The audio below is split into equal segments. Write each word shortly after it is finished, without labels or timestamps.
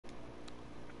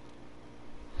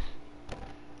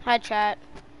Hi, chat.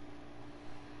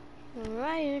 What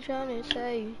are you trying to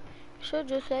say? You should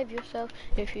just save yourself.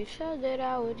 If you said that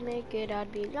I would make it,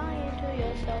 I'd be lying to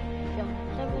yourself. Yo,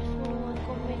 never slow, I'm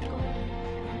gonna make it.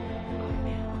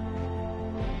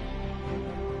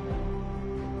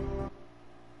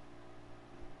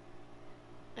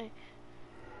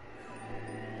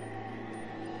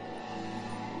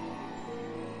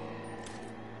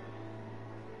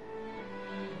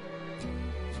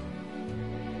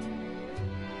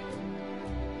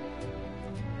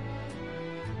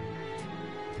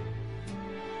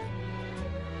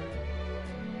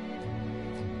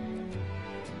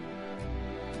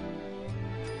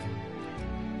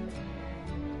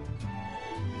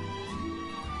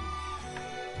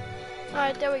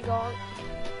 Alright, there we go.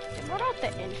 They brought out the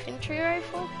infantry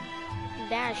rifle?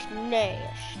 That's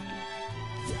nasty.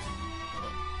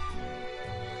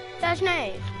 That's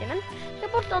nasty, man. They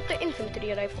brought out the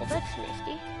infantry rifle. That's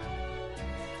nasty.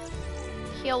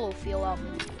 Yellow feel up.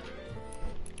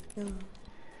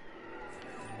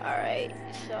 Alright,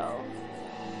 so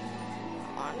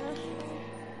honestly,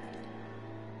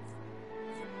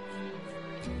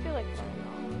 I feel like playing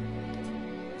on.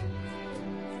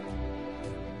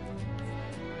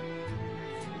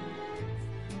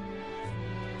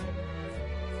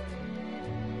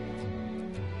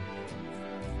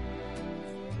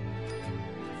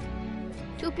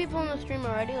 Two people on the stream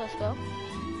already, let's go.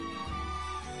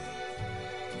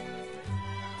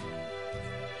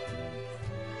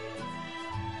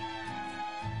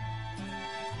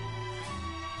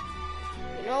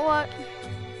 You know what?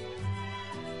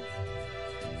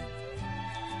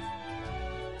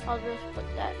 I'll just put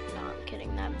that, no I'm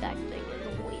kidding, that back thing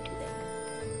is way too big.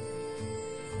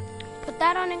 Put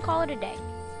that on and call it a day.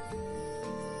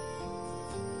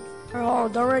 Oh,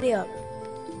 it's already up.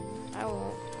 I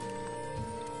won't.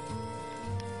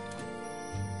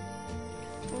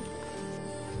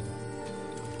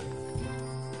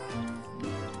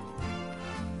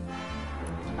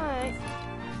 Alright.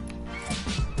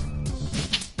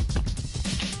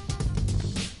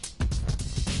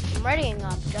 I'm readying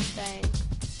up, just saying.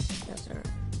 Yes, sir.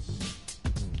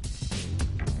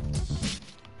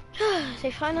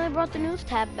 They finally brought the news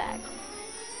tab back.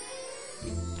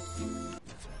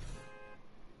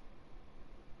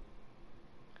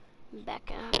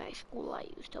 Back in high school, I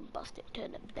used to bust it to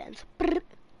the bends. Brr.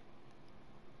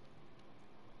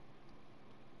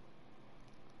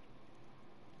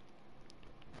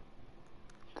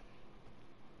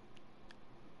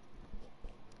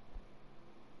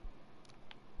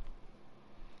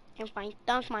 If I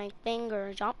stuck my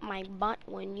fingers up my butt,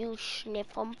 when you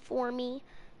sniff them for me?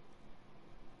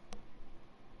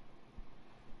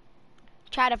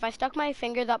 Chad, if I stuck my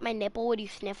fingers up my nipple, would you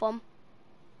sniff them?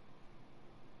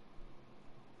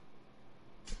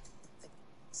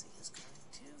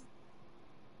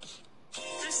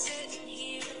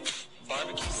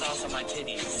 Barbecue sauce on my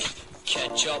titties,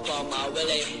 ketchup on my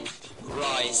willy,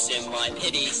 rice in my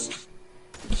pitties.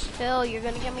 Phil, you're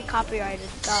gonna get me copyrighted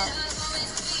stuff.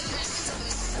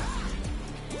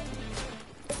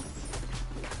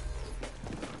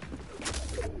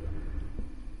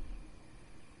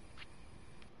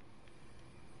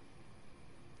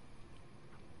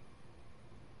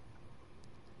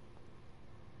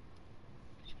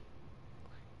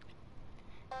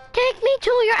 Take me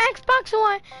to your Xbox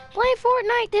One, play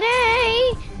Fortnite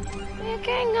today. You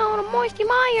can go to Moisty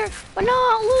Mire, but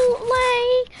not Loot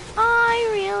Lake. I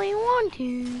really want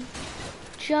to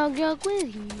chug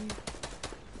with you.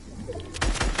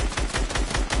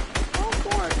 Oh,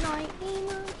 Fortnite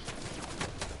gamers.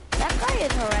 That guy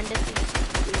is horrendously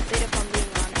stupid if I'm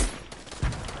being honest.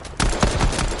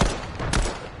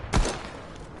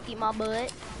 Eat my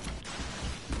butt.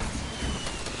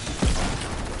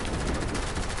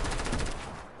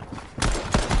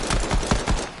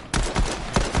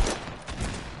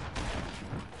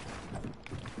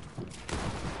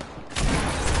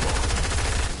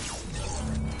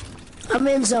 I'm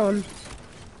in zone.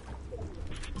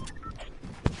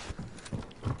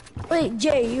 Wait,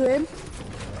 Jay, you in?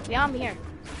 Yeah, I'm here.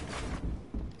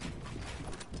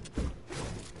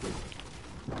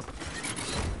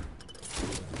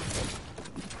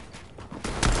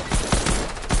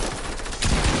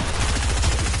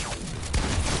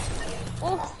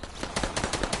 Oh.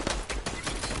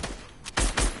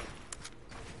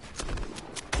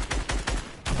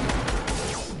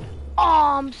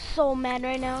 Oh, I'm so mad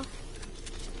right now.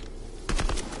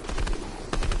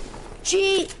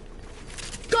 Cheat!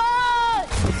 God!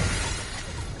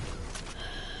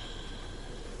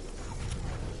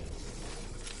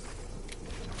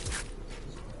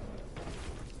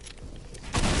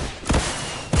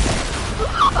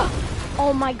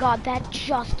 Oh my god, that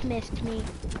just missed me.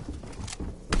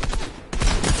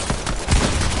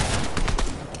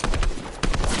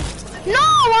 No,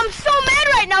 I'm so mad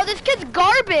right now. This kid's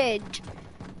garbage.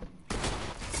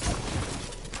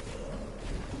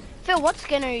 Phil, what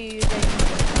skin are you using?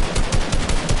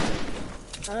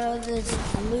 This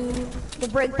blue, the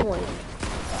breakpoint.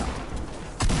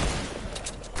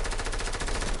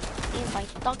 If I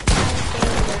stuck my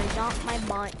fingers up my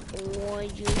butt,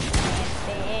 would you snap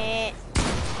it?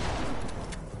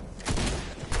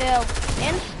 Phil,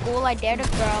 in school, I dared a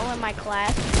girl in my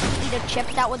class to eat a chip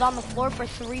that was on the floor for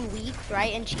 3 weeks,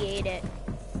 right? And she ate it.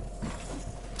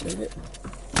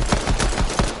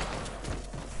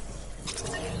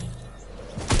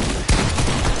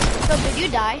 So, did you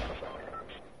die?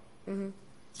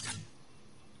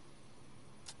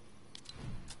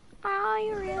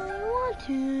 I really want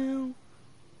to.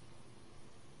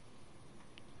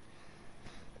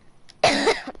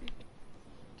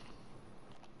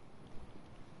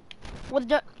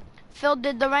 Phil,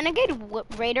 did the Renegade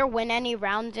Raider win any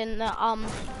rounds in the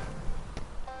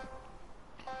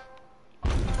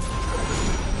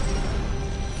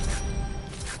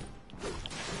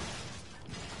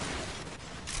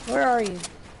Where are you?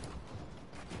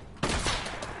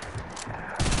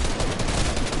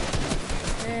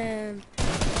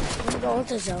 I'm going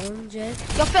to zone, Jake.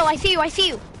 Yo, Phil, I see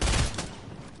you.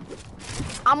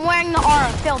 I'm wearing the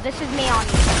aura. Phil, this is me on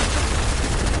you.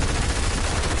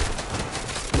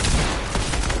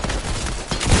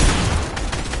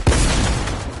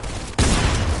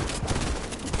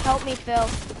 Help me, Phil.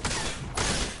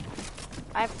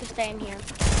 I have to stay in here.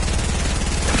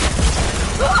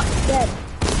 Dead.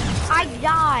 I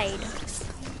died.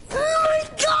 Oh my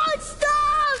god,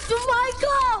 stop! Oh my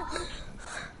god!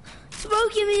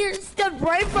 Smokey me stepped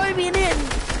right in front of me and hit me.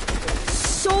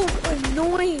 So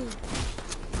annoying.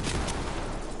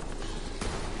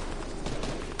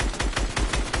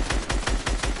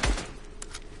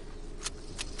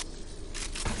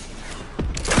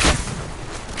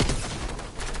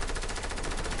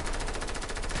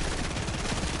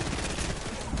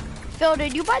 Phil,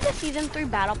 did you buy the Season 3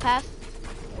 Battle Pass?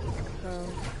 No.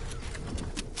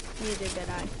 Neither did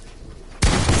I.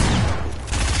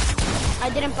 I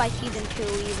didn't buy Season 2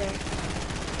 either.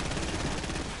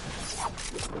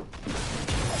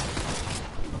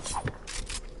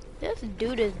 This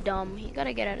dude is dumb. He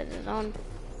gotta get out of the zone.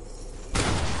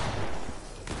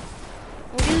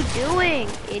 What are you doing,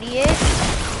 idiot?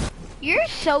 You're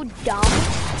so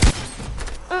dumb.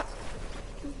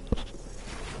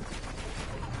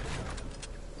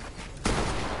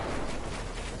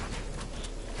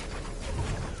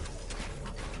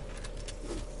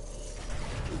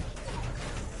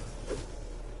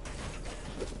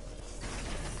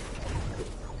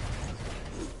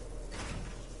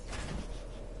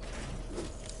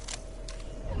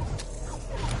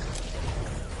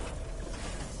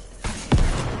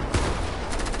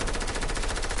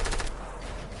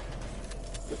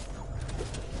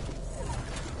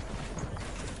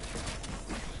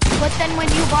 But then when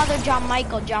you bother John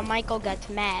Michael gets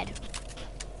mad.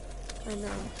 I know.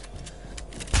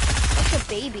 That's a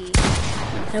baby.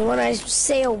 And when I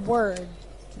say a word.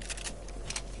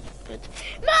 It's,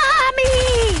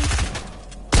 Mommy!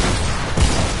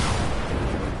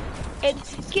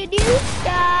 It's, can you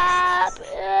stop?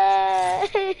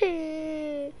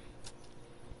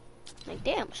 Like,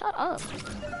 damn, shut up.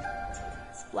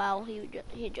 Wow,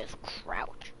 he just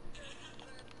crouched.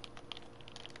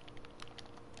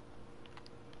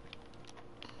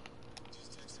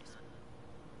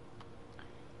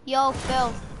 Yo,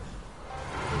 Phil.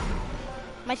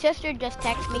 My sister just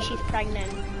texted me she's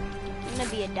pregnant. I'm gonna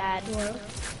be a dad. What?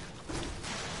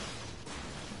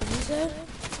 What you said?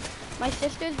 My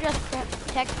sister just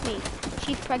texted me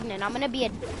she's pregnant. I'm gonna be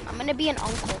an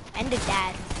uncle and a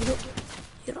dad.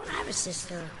 You don't have a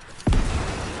sister.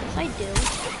 Yes, I do.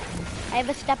 I have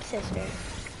a stepsister.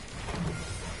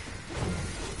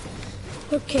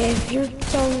 Okay, if you're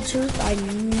telling the truth, I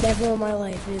never in my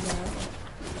life knew that.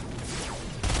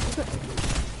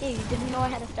 Hey, you didn't know I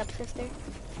had a stepsister?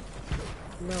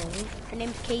 No. Her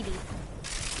name's Katie.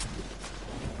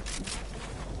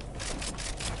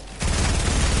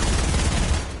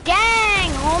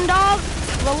 Dang, home dog,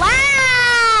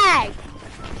 relax!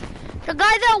 The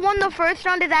guy that won the first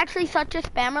round is actually such a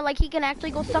spammer, like he can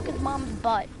actually go suck his mom's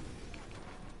butt.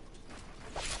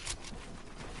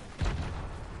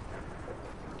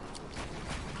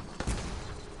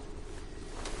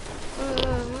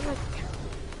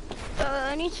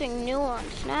 Anything new on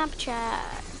Snapchat?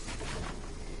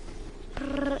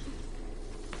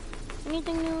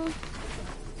 Anything new?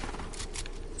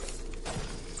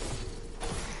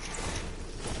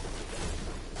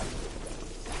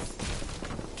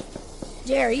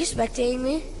 Jay, are you spectating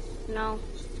me? No.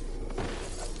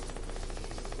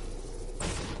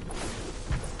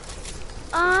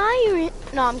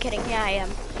 No, I'm kidding. Yeah, I am.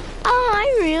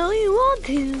 I really want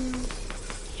to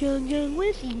jump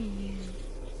with you.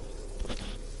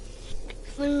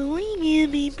 So we can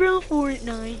be pro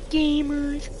Fortnite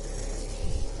gamers.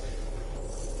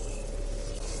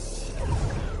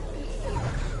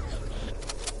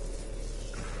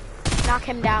 Knock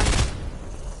him down.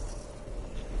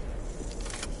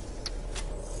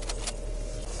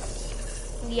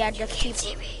 Yeah, just keep.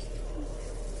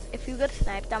 If you get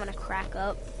sniped, I'm gonna crack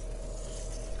up.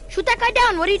 Shoot that guy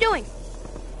down. What are you doing?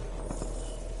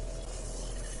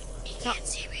 He can't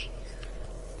see me.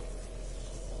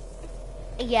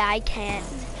 Yeah, I can't.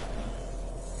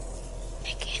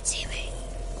 He can't see me.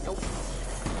 Nope.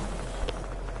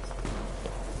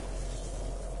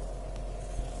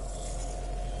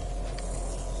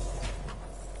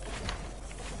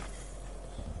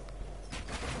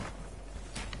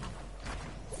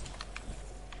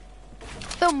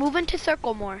 So move into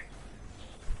circle more.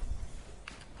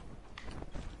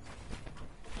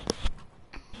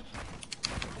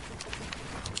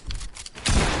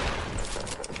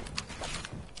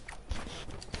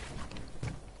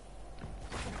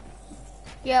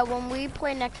 Yeah, when we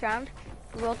play next round,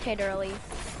 rotate early.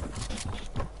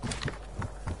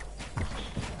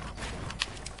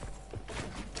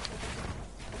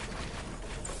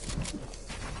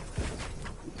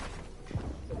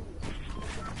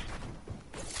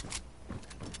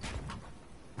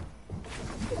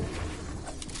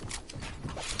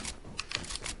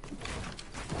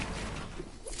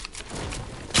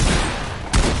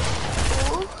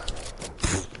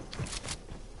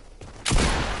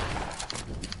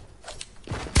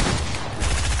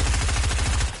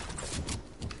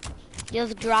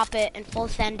 Just drop it and full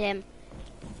send him.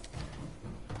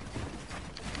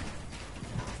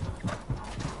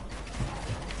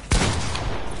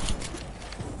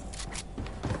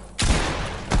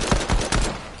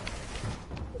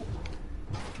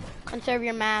 Conserve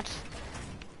your mats.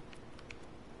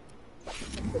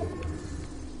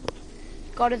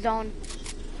 Go to zone.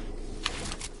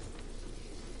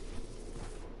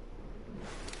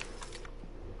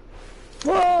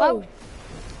 Whoa! Whoa.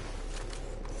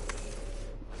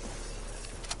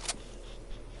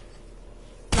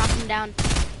 Knock him down.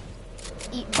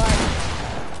 Eat bud.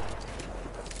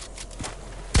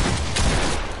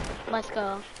 Let's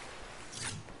go.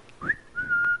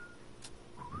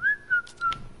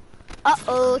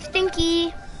 Uh-oh,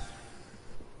 stinky.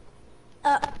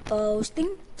 Uh-oh,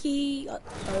 stinky.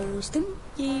 Uh-oh,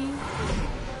 stinky.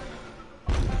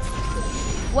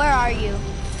 Where are you?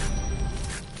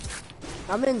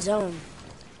 I'm in zone.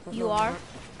 You are?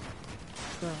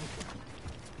 No.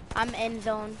 I'm in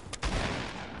zone.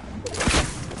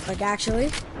 Like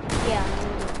actually? Yeah.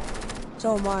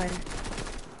 So am I.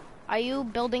 Are you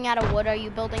building out of wood? Are you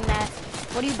building that?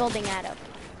 What are you building out of?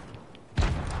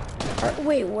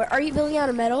 Wait, are you building out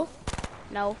of metal?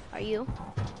 No. Are you?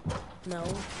 No.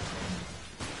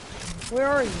 Where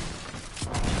are you?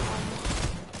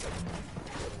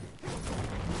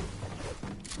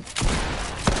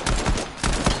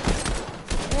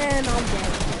 And I'm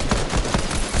dead.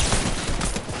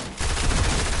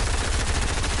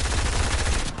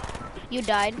 You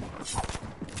died.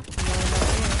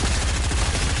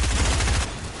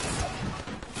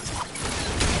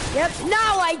 Yep,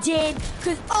 now I did,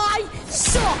 because I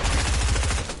suck.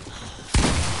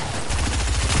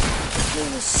 This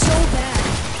game is so bad.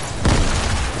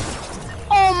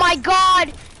 Oh my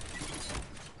god!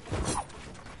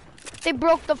 They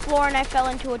broke the floor and I fell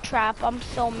into a trap. I'm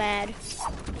so mad.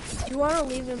 You want to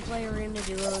leave and play arena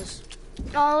duos?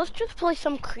 No, let's just play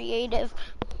some creative.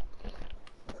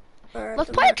 Or Let's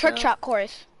play a trick shot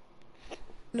chorus.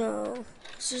 No,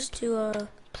 let's just do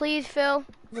Please, Phil.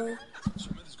 no.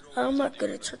 I'm not good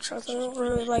at trick shots. I don't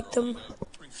really like them.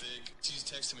 She's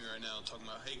texting me right now talking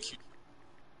about, hey, cute.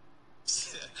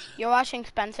 You're watching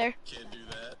Spencer. Can't do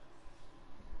that.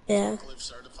 Yeah. Live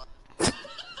certified. You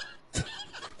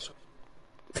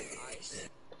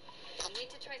need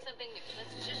to try something new.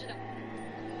 Let's zhuzh it up.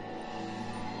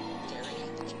 Staring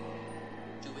at the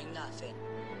doing nothing.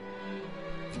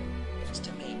 It's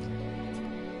to make.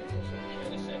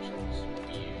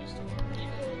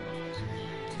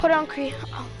 Put on Cree.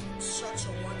 Oh. Such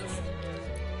a wonderful.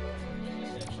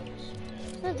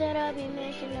 That I'll be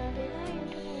making all the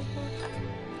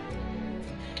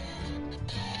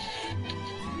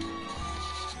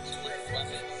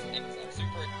weapons and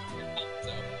super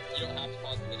so you don't have to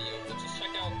pause the video, but just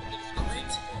check out the description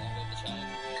for all of the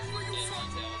challenges and details.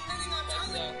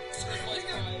 But,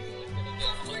 prize is gonna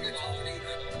get $100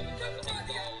 for the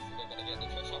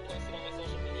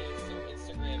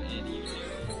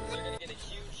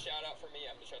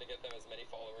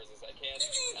fans,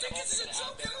 and I'm also gonna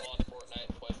add them on Fortnite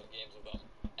and play some games with them.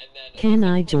 And then Can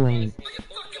I join? $30 with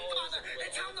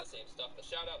all of the same stuff. But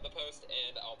shout out the post,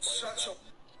 and I'll play with them.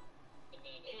 And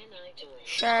then, can I join?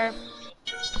 Sure.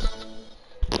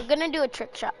 We're gonna do a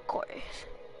trick shot course.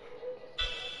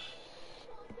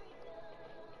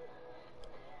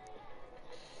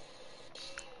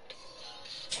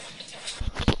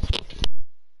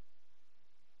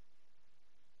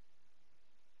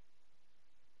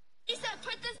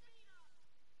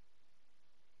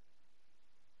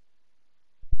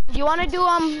 Do you want to do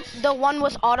the one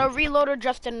with auto reload or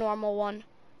just a normal one?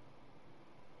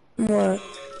 What?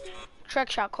 Trick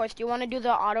shot course. Do you want to do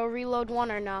the auto reload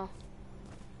one or no?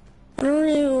 I don't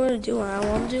really want to do it. I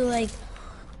want to do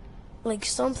like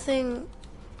something.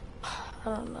 I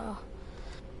don't know.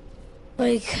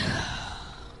 Like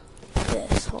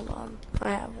this. Hold on. I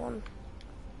have one.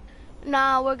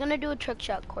 Nah, we're gonna do a trick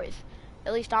shot course.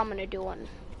 At least I'm gonna do one.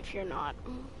 If you're not.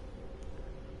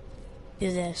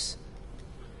 Do this.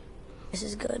 This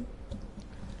is good.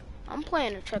 I'm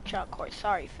playing a trick shot course.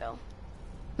 Sorry, Phil.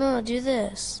 No, do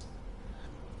this.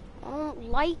 I don't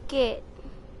like it.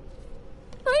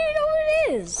 I don't know what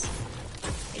it is.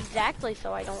 Exactly,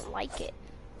 so I don't like it.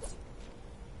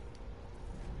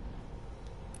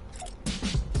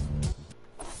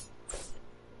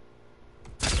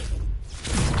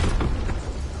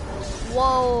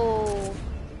 Whoa.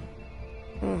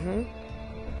 Mm-hmm.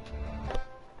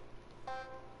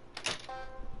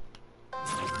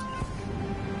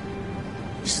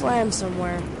 Slam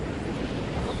somewhere.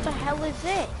 What the hell is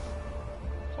this?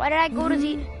 Why did I go to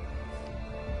the...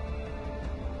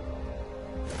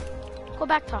 Go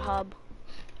back to hub.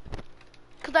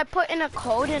 Because I put in a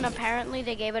code and apparently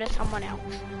they gave it to someone else.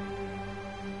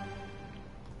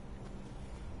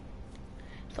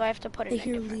 So I have to put it in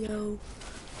Here, different. Leo.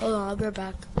 Hold on, I'll be right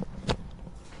back.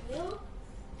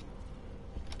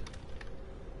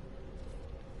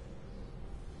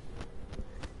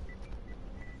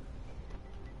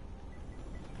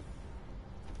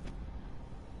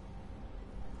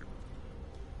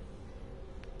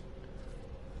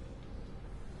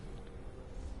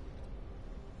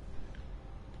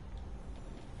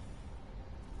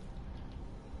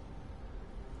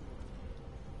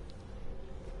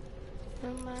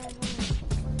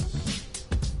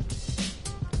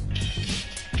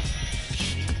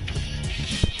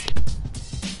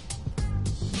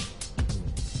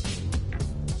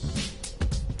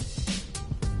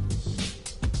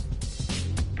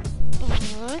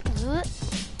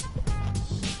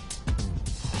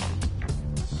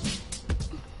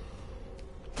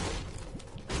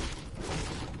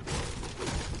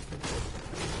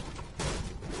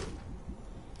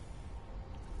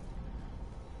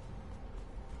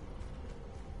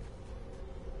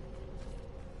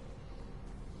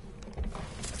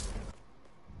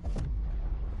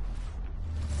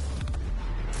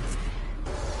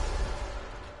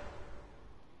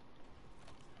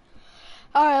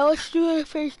 Alright, let's do a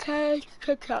FaceTime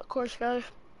cookout course, guys.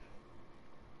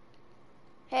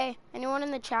 Hey, anyone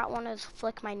in the chat want to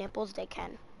flick my nipples? They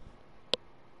can.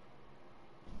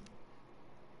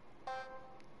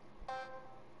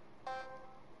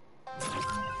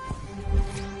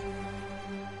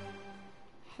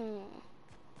 Let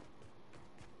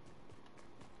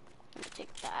me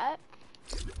take that.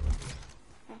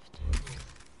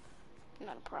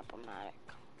 Not problematic.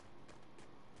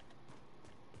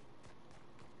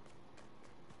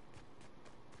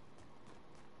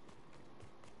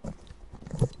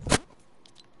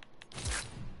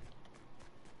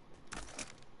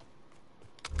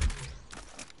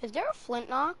 Is there a flint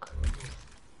knock?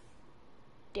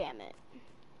 Damn it.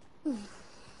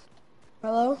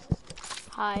 Hello?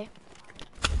 Hi.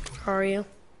 How are you?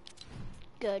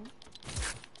 Good.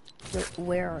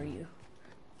 Where are you?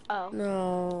 Oh.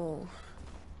 No.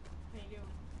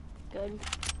 Good.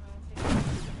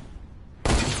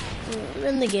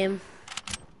 In the game.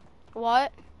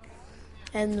 What?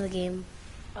 End the game.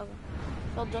 Okay.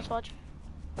 So just watch.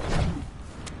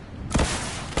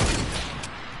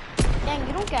 Dang,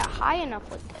 you don't get high enough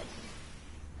with this.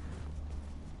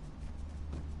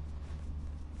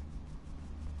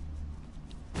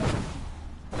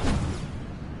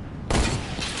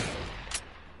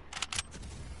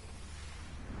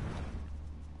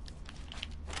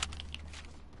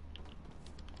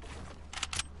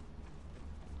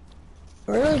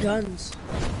 Where are the guns?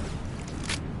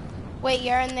 Wait,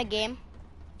 you're in the game?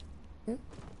 Hmm?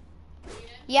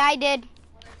 Yeah, I did.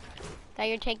 Thought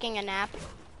you're taking a nap.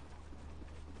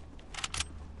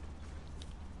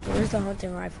 Where's the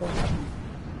hunting rifle?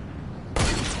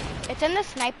 It's in the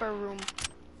sniper room.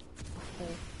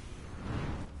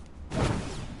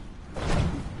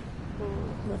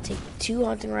 take 2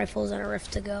 hunting rifles and a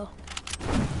rift to go.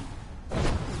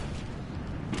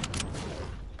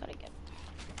 Gotta get.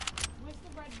 Where's the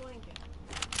red blanket?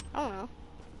 I don't know.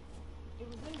 It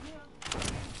was in here.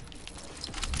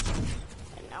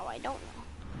 And now I don't know.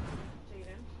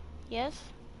 Jaden, Yes?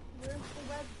 where's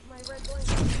my red blanket?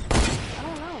 I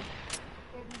don't know.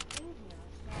 It was in here.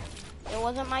 So It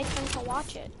wasn't my turn to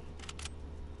watch it.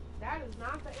 that is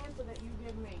not the answer that you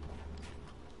give me.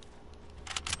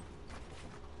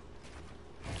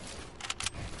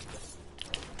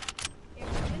 It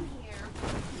was in here.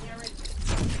 There it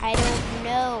is. I don't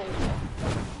know.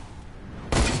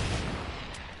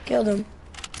 Killed him.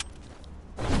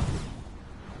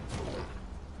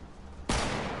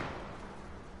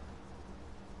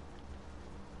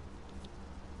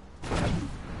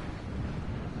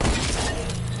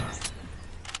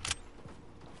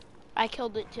 I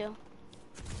killed it too.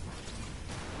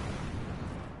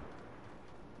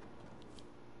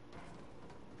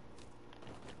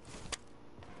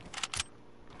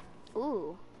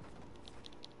 Ooh.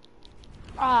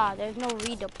 Ah, there's no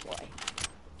redeploy.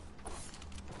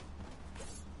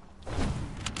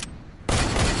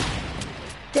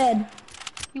 Dead.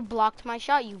 You blocked my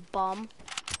shot, you bum.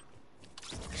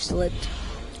 Slipped.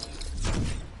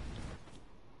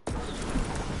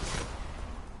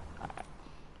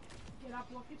 Get up,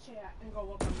 look at chat, and go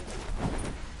look on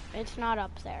the It's not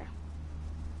up there.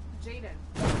 Jaden,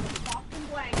 the fucking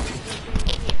blanket is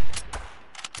in here.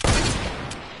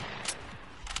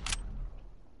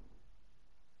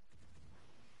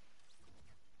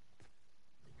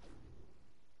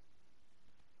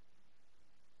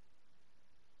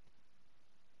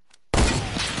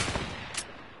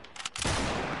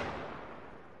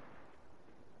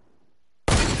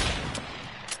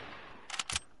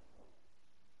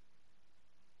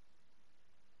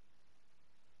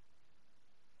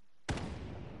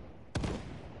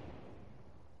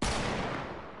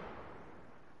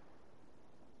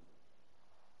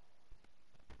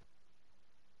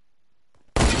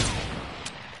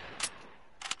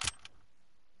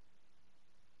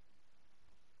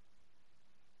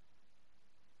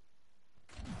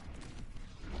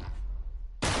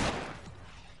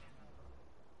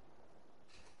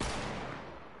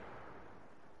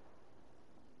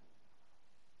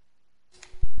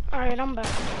 Alright, I'm back.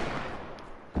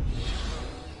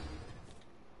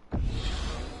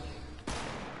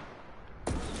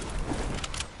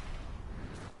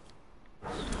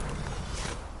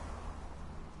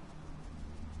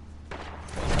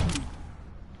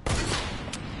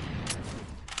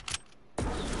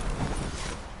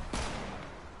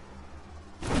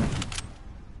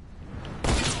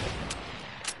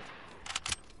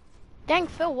 Dang,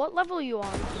 Phil, what level are you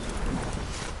on?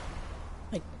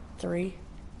 Like 3.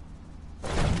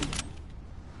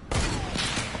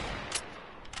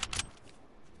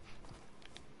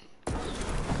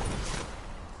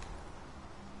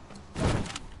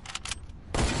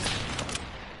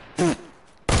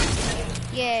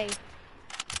 Yay.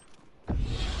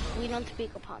 We don't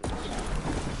speak upon that.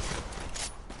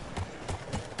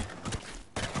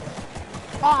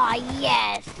 Aw,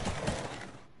 yes!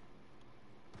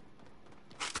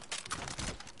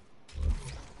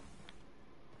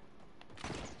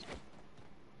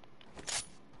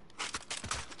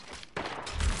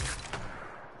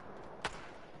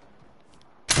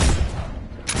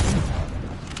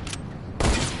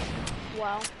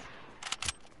 Well.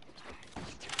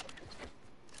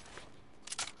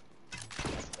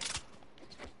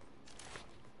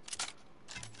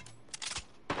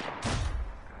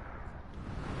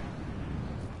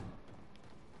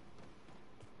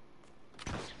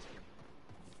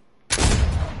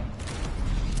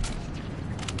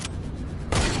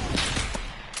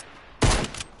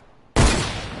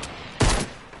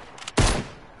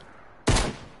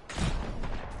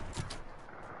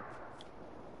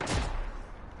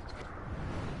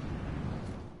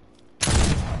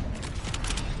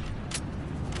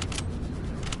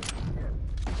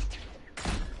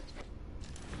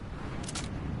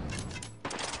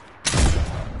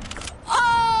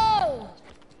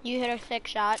 You hit a 6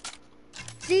 shot.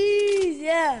 Jeez,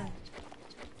 yeah.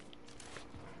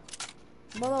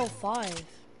 105.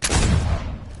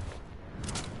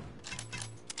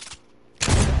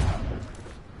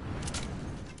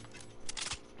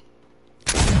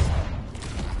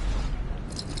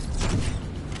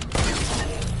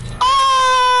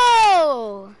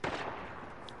 Oh!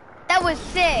 That was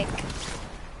sick.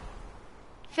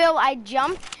 Phil, I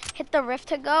jumped, hit the rift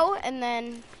to go, and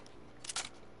then...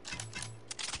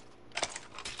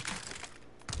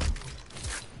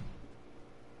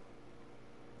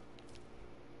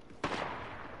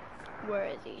 Where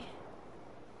is he?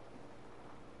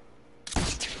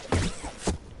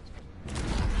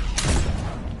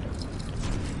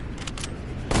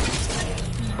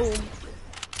 Boom.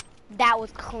 That was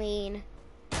clean.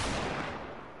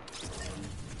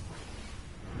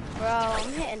 Bro,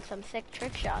 I'm hitting some sick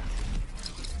trick shots.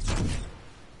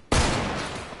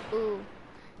 Ooh.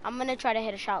 I'm gonna try to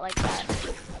hit a shot like that.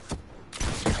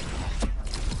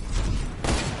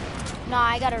 Nah,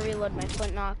 I gotta reload my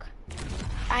flint knock.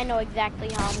 I know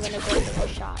exactly how I'm gonna go for this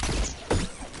shot.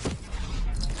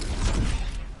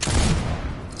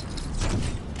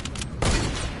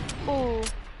 Ooh.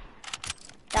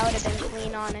 That would have been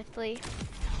clean, honestly.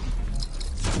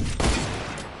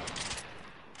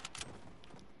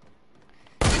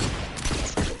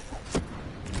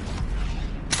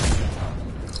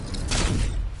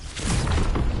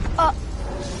 Oh.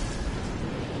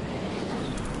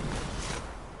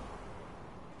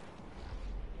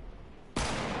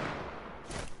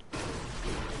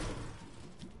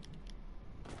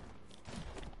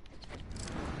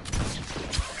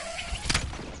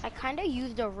 I kind of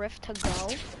used a rift to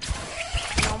go.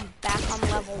 Now I'm back on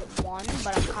level 1,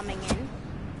 but I'm coming in.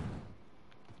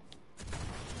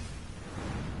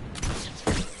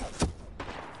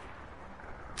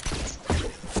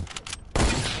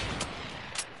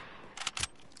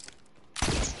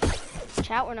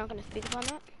 Chat, we're not going to speak upon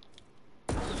that.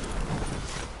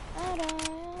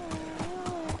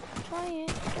 Try it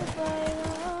just like the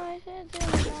eyes that's in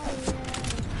my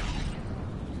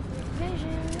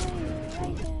vision when you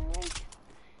right there.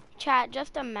 Chat,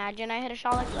 just imagine I hit a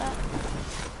shot like that.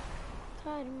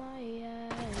 Cut my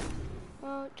eyes.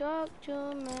 Won't talk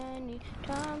too many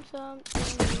times.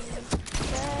 Something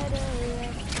better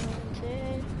than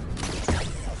wanted.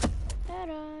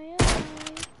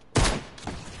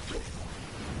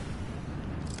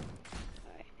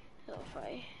 Alright, so if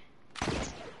I...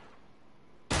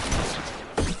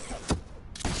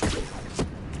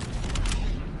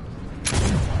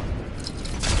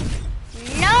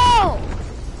 No!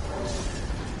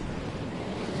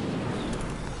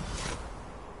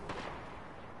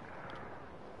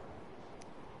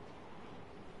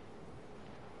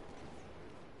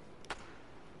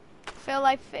 Phil,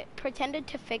 I pretended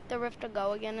to fake the rift to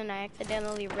go again and I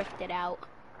accidentally rifted out.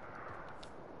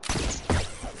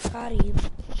 Got you.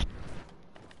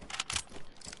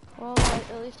 Well,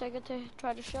 at least I get to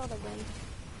try to shield again.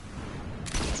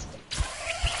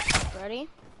 Ready?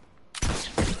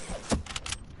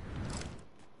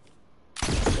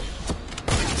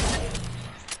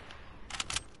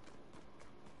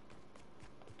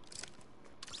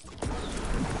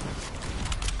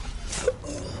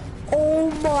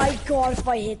 Oh my god, if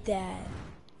I hit that.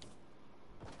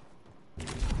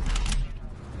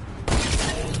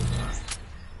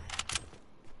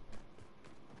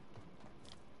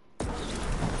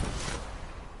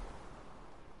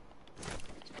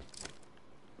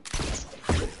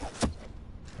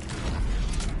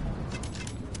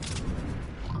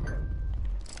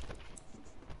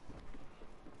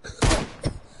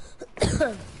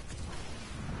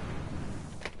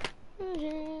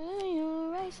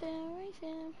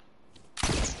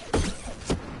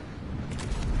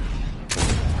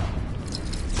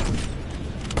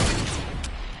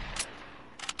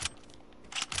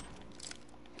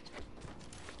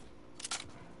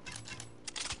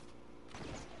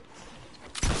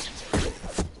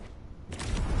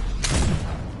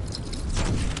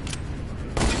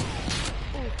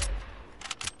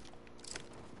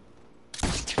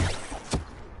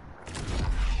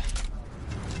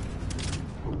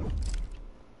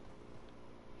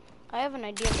 I have an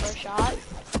idea for a shot.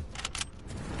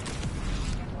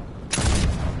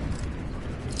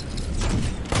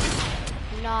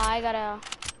 Nah, I gotta...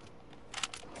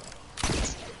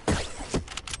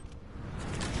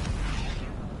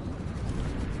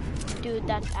 Dude,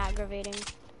 that's aggravating.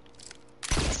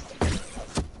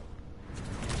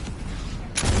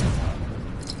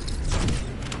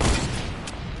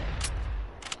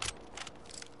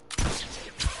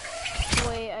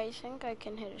 Wait, I think I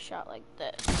can hit a shot like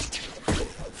this.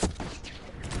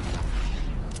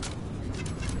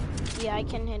 Yeah, I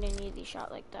can hit an easy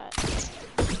shot like that.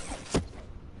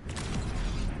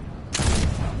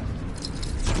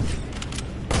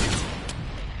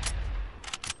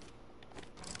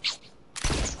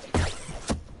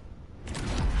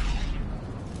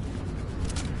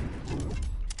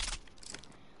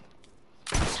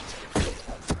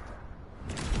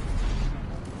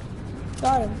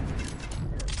 Got him.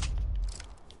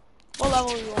 What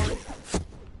level are you on?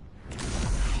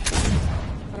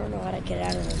 I don't know how to get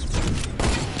out of this.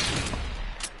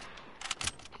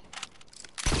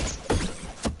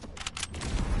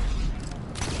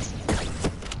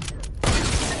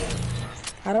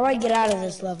 How do I get out of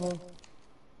this level?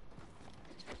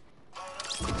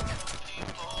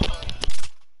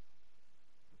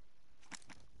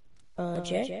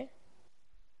 Jay?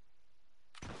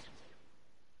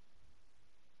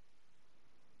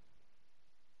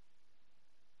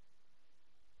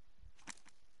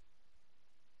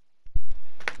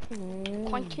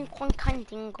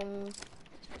 Dingo.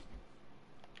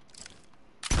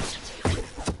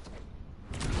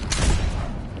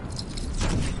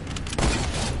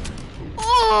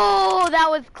 Oh, that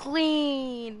was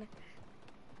clean.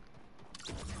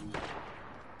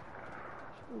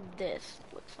 This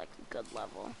looks like a good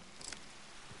level.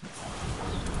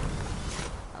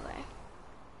 Okay.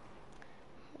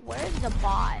 Where's the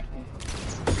bot?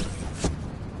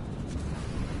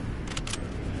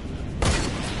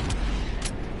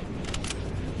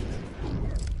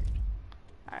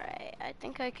 Alright, I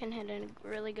think I can hit a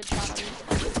really good shot on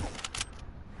this.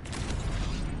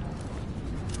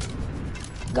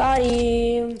 Got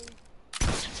him.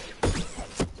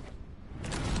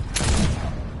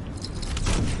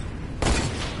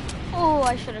 Oh,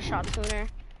 I should have shot sooner.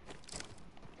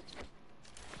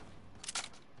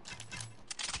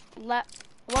 What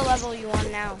level are you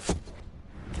on now?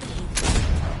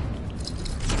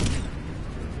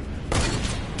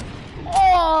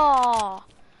 Oh,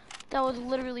 that was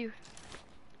literally.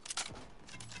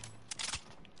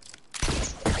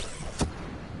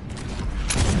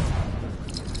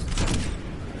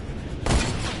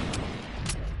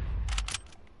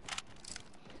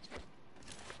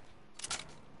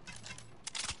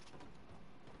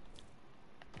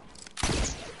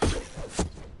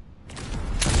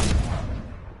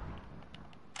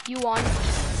 You won.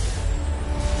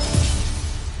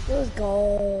 Let's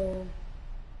go.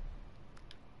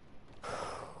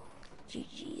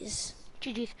 GG's.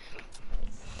 GG's.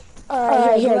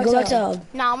 Alright, here, go back to.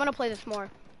 Nah, I'm gonna play this more.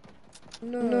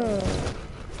 No.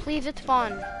 Please, it's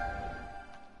fun.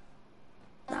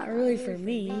 Not really for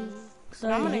me.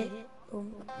 So I'm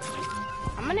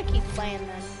gonna keep playing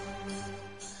then.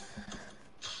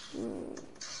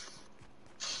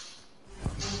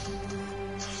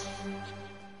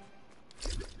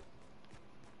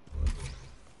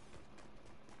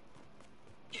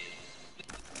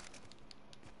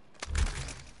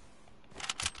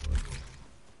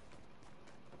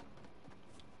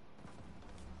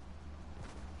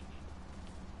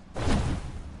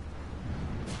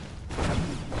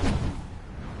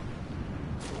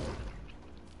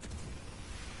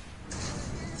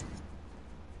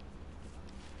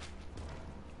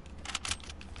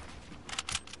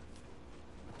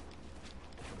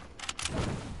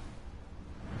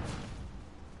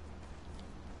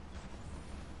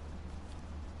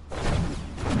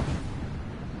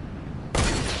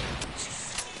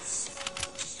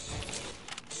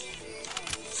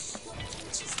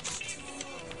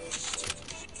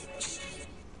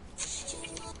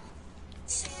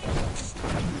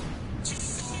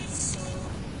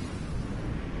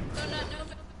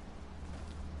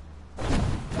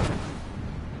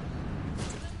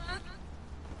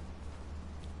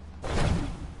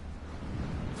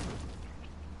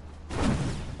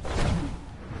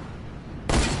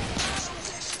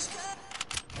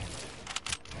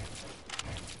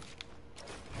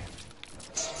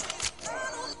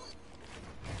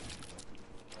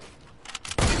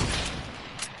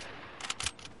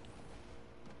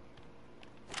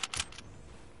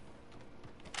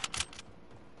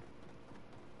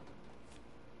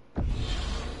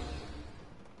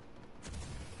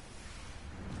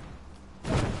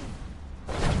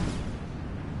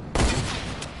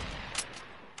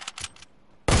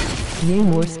 Yay,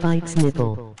 more Spike's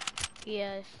nipple.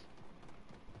 Yes.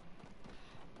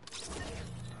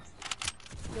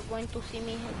 You're going to see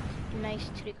me hit a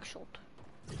nice trick shot.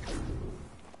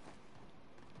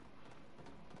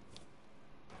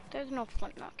 There's no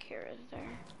flintlock here, is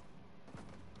there?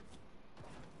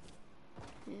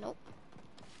 Nope.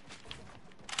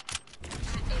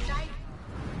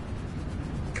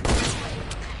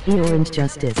 The orange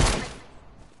justice.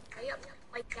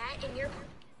 Like that in your...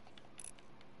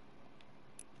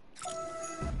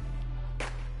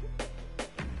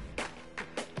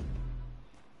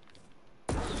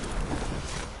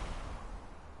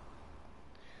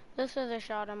 This is a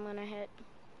shot I'm gonna hit.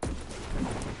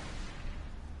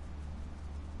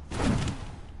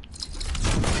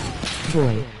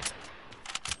 Boy.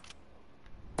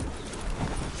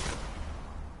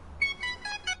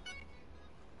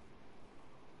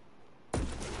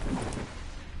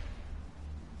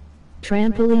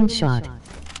 Trampoline shot.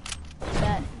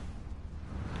 Bet.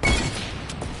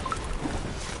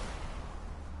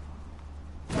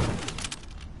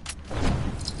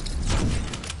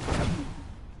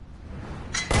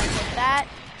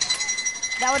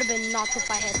 That would have been nuts if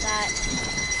I hit that.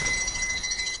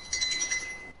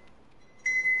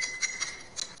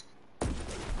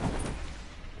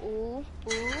 Ooh,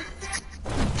 ooh.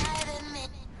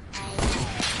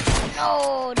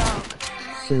 No, dog.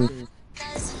 Boop.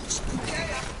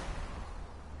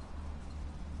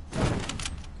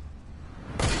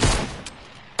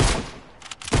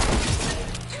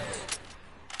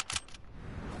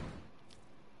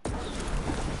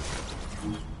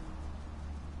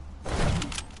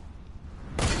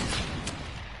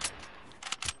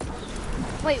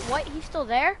 Wait, what? He's still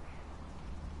there?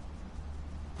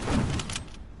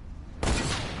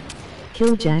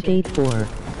 Kill Jack 84.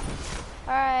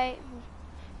 Alright.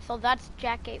 So that's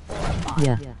Jack 84.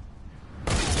 Yeah.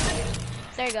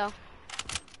 There you go.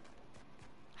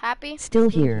 Happy? Still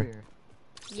here.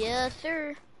 Yes,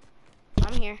 sir.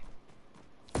 I'm here.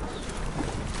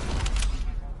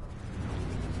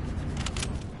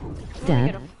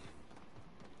 Dad?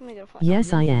 Let me get a phone.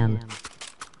 Yes, I am.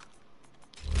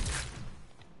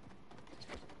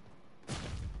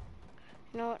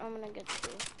 You know what? I'm gonna get to.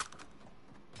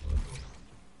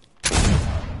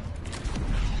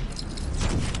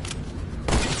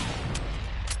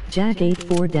 Jack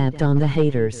 84 dapped on the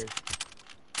haters.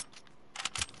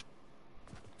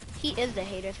 He is the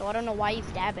hater, so I don't know why he's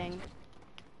dabbing.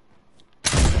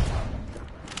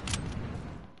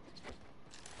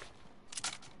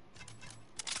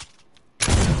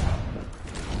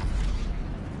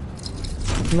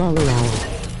 Lol.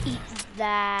 Eat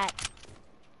that.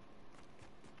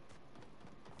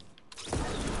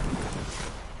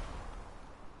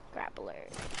 Grappler.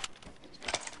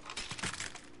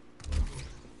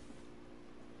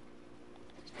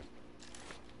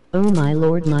 Oh my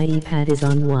lord, my E-pad is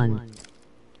on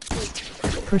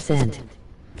 1%.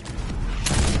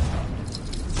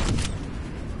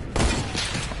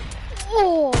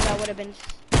 Oh, that would have been.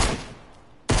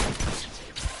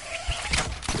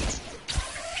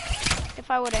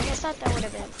 If I would have hit that, that would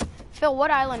have been. Phil,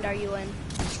 what island are you in?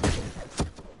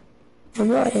 I'm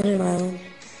not in an island.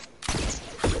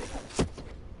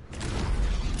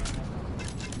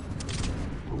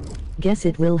 Guess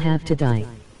it will have to die.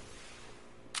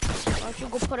 Why don't you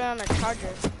go put it on a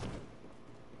charger?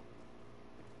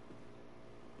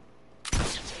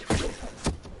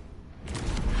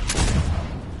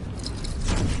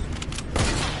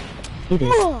 It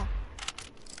is. Oh.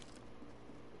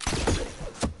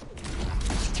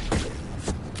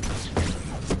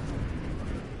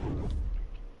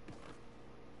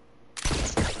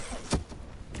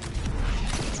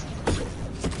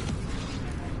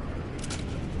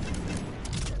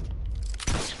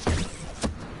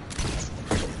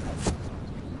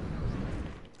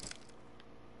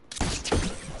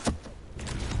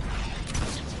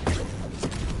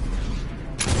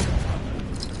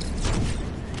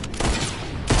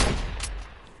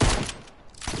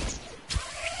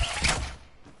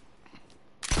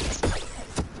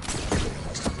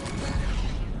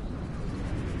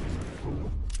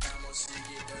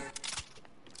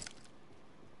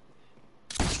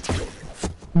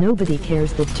 Nobody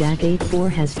cares that Jack 84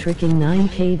 has tricking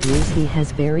 9k views. He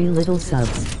has very little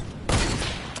subs.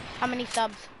 How many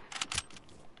subs?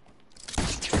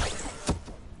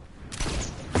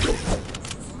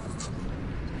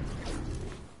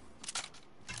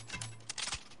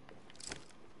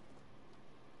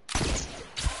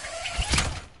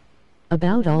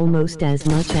 About almost as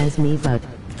much as me, but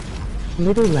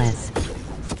little less.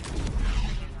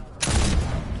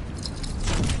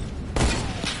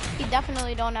 You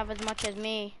definitely don't have as much as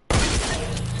me.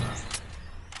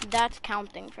 That's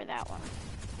counting for that one.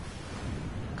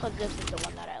 Because this is the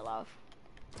one that I love.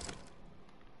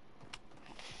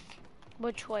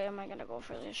 Which way am I going to go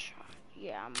for this shot?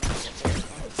 Yeah, I'm going to go for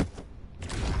this one.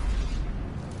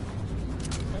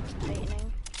 That's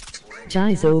painting.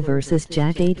 Jizo versus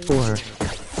Jack 84.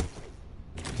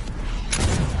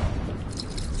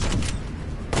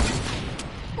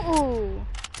 Ooh.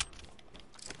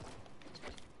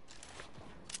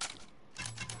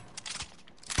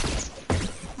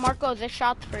 Marco, this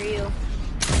shot's for you.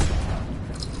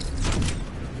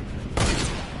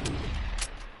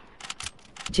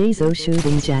 Jizo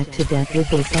shooting Jack to death with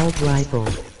the assault rifle.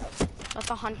 That's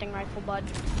a hunting rifle, bud.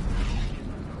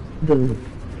 Boo.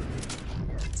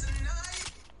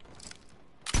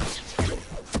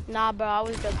 Nah, bro, I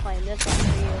was just playing this one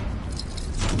for you.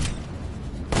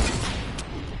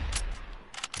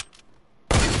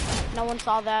 No one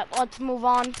saw that. Let's move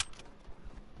on.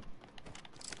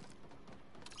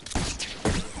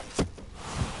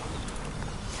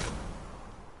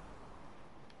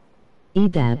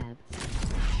 E-dab.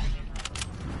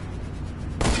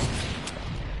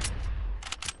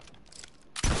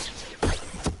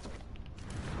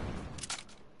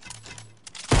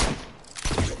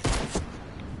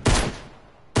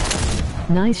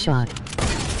 Nice shot.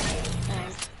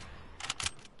 Thanks.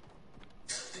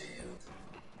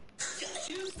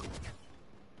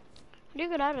 How do you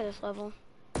get out of this level?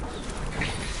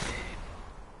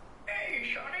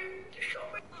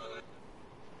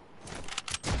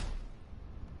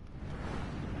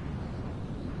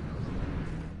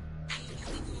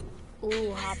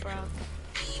 Ooh, hop rock.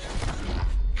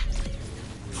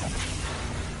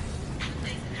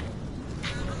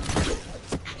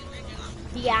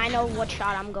 Yeah, I know what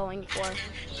shot I'm going for.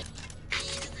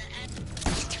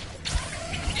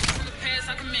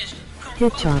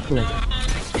 Hit chocolate.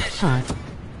 Hot.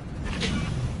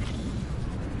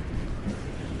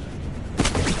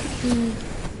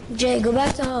 Jay, go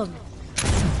back to hub.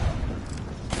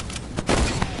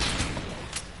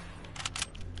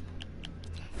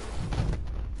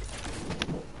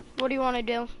 What do you want to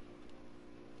do?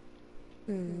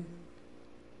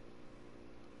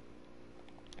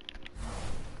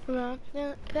 Rock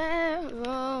the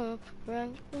barrel, rock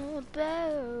the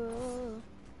barrel.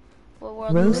 What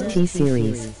world is Roast this?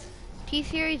 T-Series.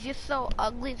 T-Series, you're so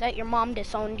ugly that your mom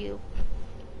disowned you.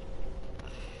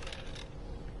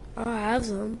 I have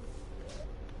some.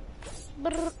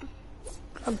 Brr.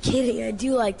 I'm kidding. I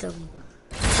do like them.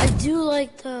 I do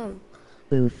like them.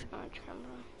 Oof.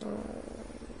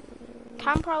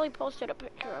 Cam probably posted a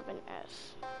picture of an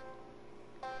S.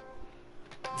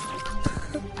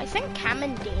 I think Cam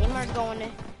and Dame are going to,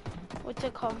 what's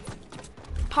it called?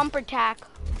 Pump attack.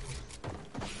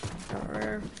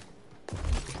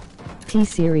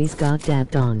 T-Series got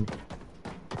dapped on.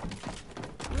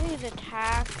 Please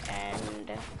attack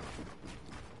and...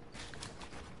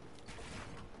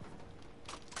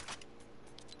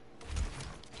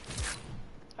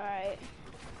 Alright.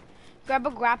 Grab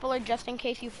a grappler just in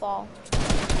case you fall.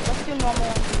 Let's do normal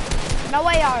ones. No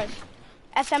ARs.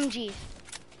 SMGs.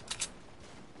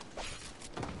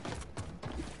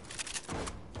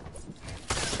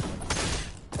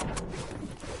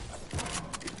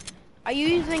 Are you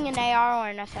using an AR or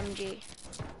an SMG?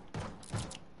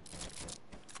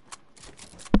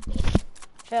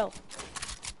 Phil.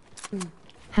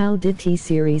 How did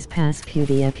T-Series pass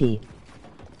PewDiePie?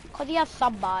 Cause he has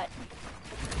subbot.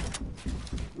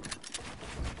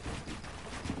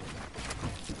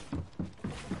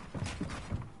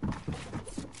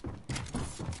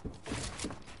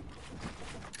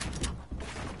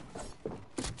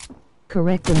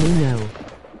 Correct the no.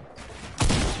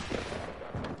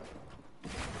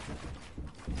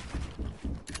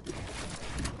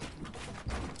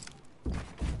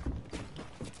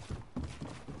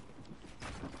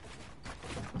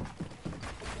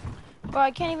 Bro,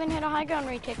 I can't even hit a high ground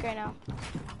retake right now.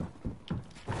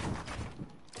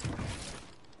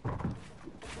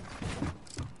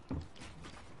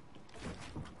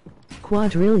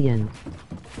 Quadrillion.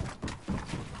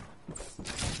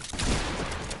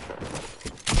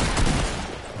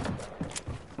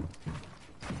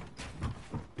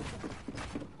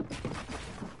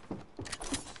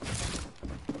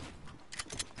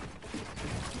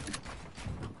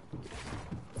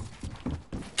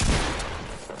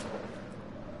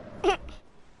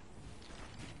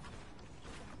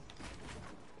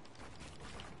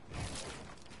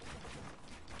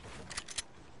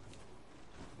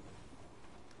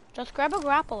 Just grab a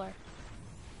grappler.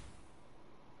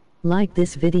 Like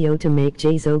this video to make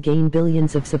Jayzo gain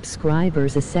billions of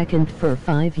subscribers a second for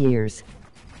 5 years.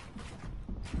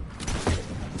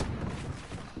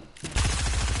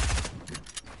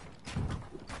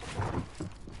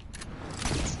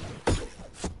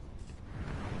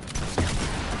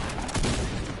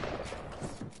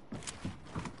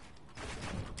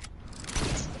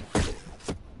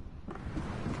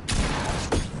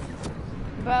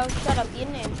 Bro, shut up. Your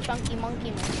name's Chunky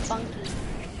Monkey Man. Funky.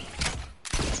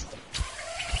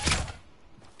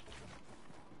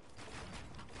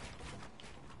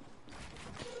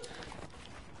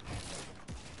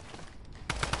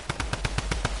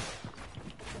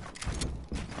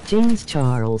 James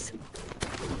Charles.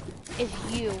 Is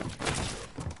you.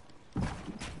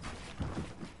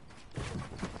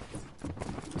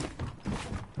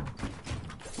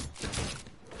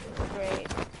 Great.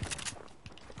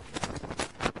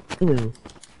 Ooh.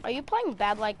 Are you playing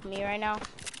bad like me right now?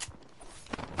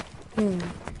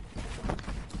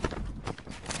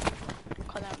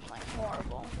 Cause I'm playing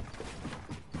horrible.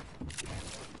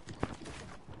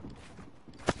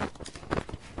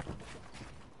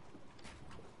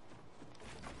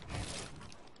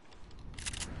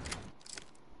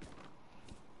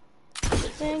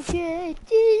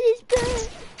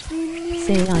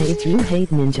 Say I if you hate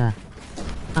Ninja.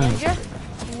 Ninja?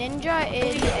 Ninja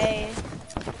is a...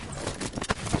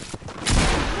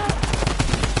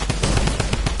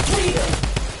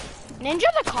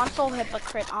 Ninja's a console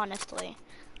hypocrite, honestly.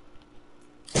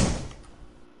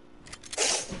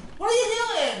 What are you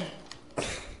doing?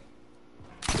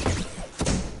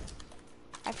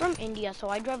 I'm from India, so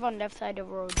I drive on left side of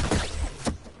the road.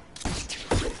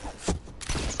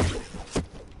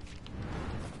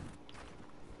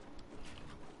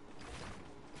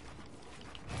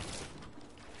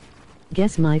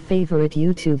 Guess my favorite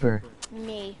YouTuber.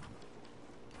 Me.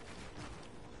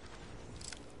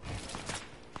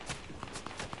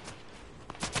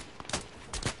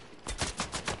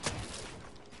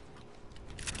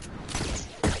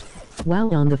 Wow,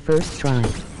 on the first try.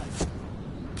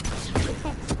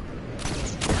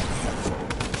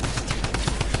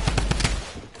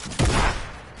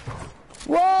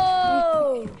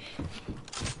 Whoa!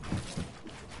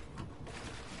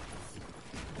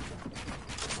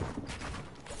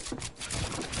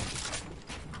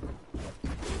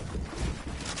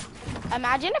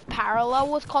 Imagine if parallel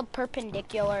was called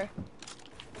perpendicular.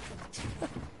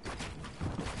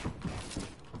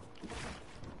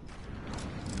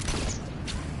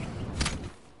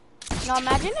 No,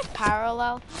 imagine if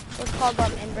parallel was called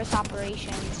inverse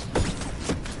operations.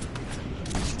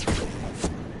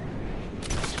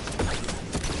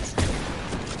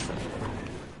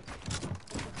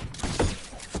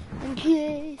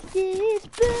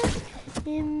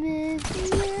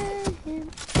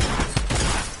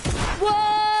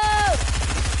 Whoa!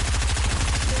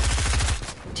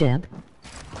 Jeb.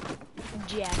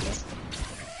 Jeb.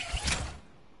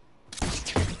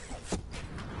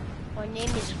 Her name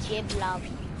is Jeb Love.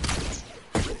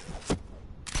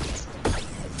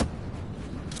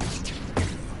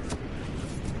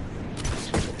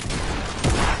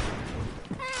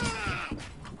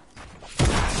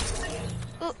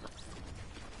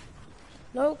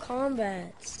 No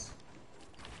combats.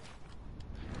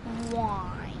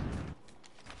 Why?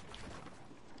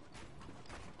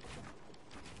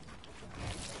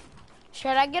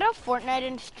 Should I get a Fortnite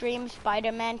and stream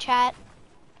Spider-Man chat?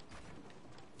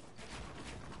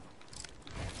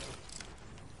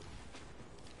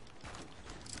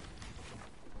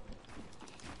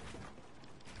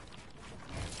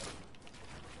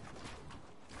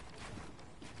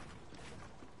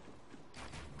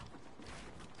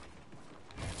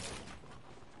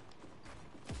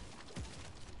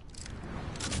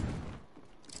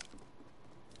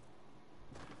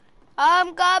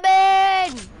 I'm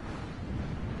coming!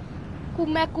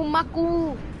 Kumaku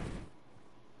maku.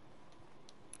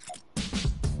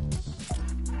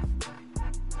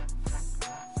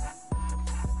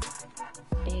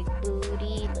 Big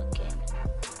booty looking.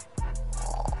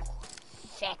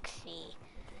 Sexy.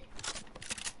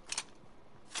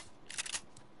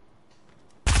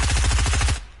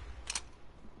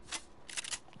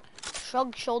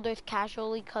 Shrugged shoulders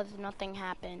casually cause nothing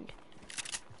happened.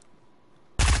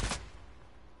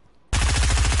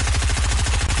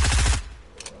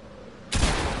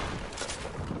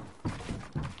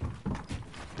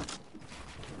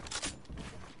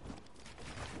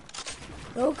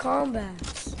 No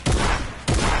combats.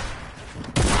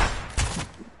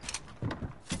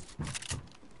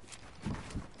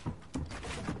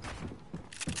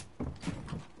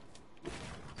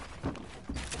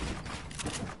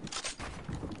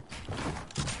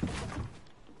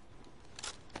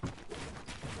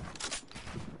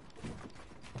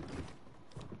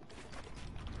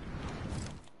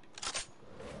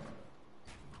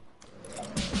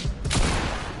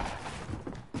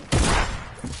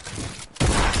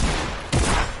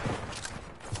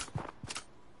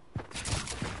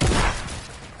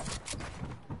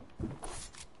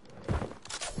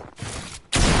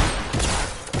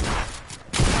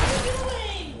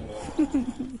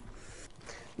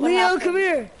 Leo, come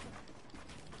here.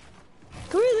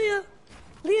 Come here, Leo.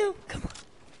 Leo, come on.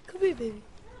 Come here, baby.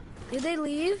 Did they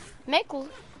leave? Make Like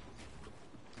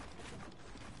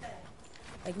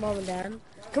mom and dad.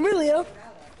 Come here, Leo.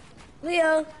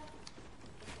 Leo.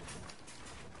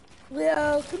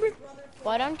 Leo, come here.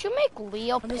 Why don't you make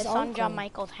Leo I'm his piss on uncle. John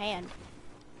Michael's hand?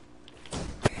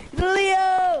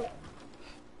 Leo.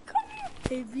 Come here,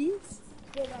 babies.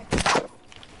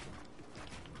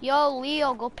 Yo,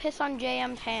 Leo, go piss on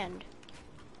JM's hand.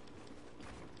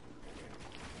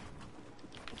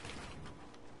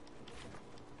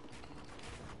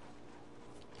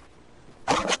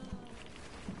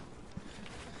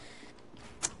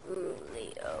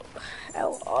 Leo,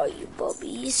 how are you,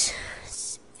 bubbies?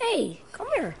 Hey, come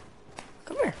here.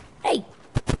 Come here. Hey.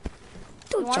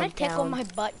 Don't You wanna jump tickle down. my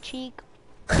butt cheek?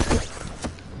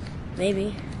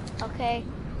 Maybe. Okay.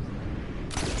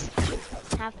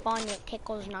 Have fun, it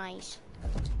tickles nice.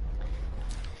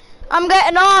 I'm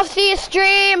getting off, see you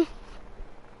stream!